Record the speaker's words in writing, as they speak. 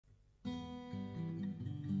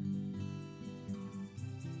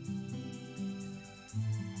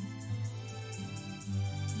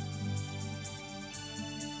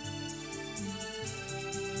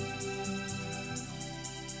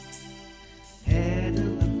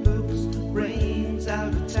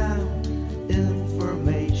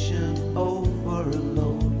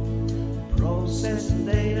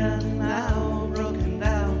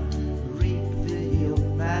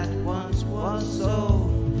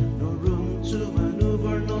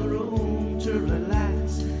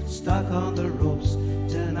on the ropes,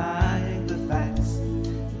 denying the facts,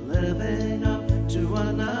 living up to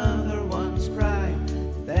another one's pride.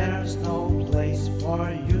 There's no place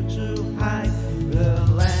for you to hide.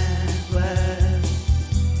 Relentless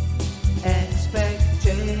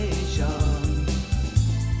expectation,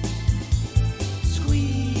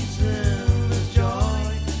 squeezing the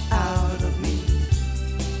joy out of me.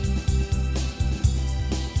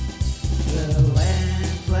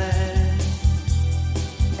 Relentless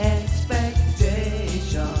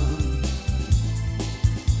expectation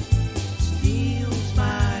steals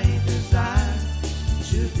my desire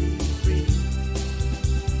to be free.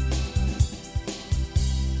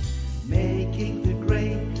 Making the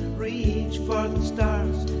great reach for the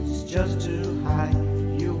stars is just too high,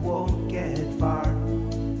 you won't get far.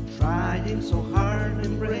 Trying so hard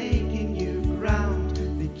and breaking new ground,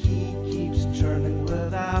 the key keeps turning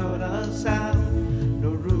without a sound. No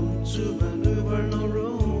room to maneuver, no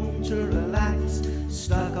room to relax,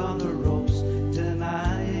 stuck on the ropes,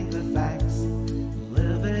 denying the facts,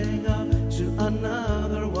 living up to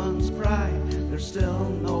another one's pride. There's still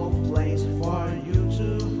no place for you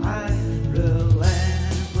to hide. Relentless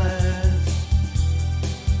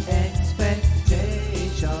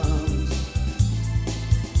expectations,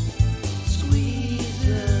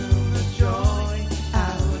 squeezing the joy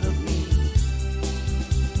out of me.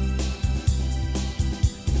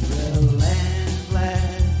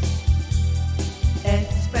 Relentless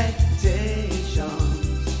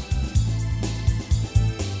expectations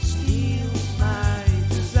steals my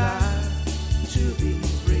desire to be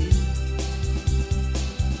free.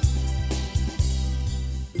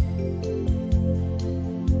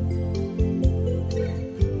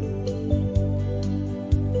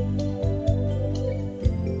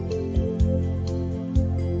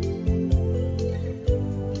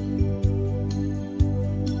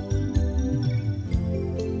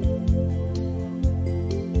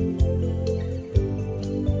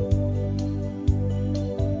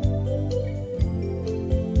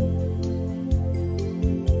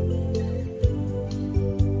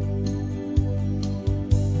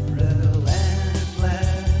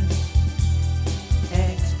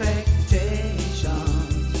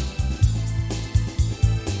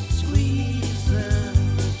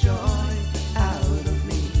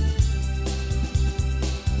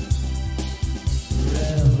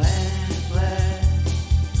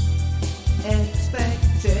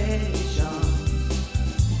 Expectations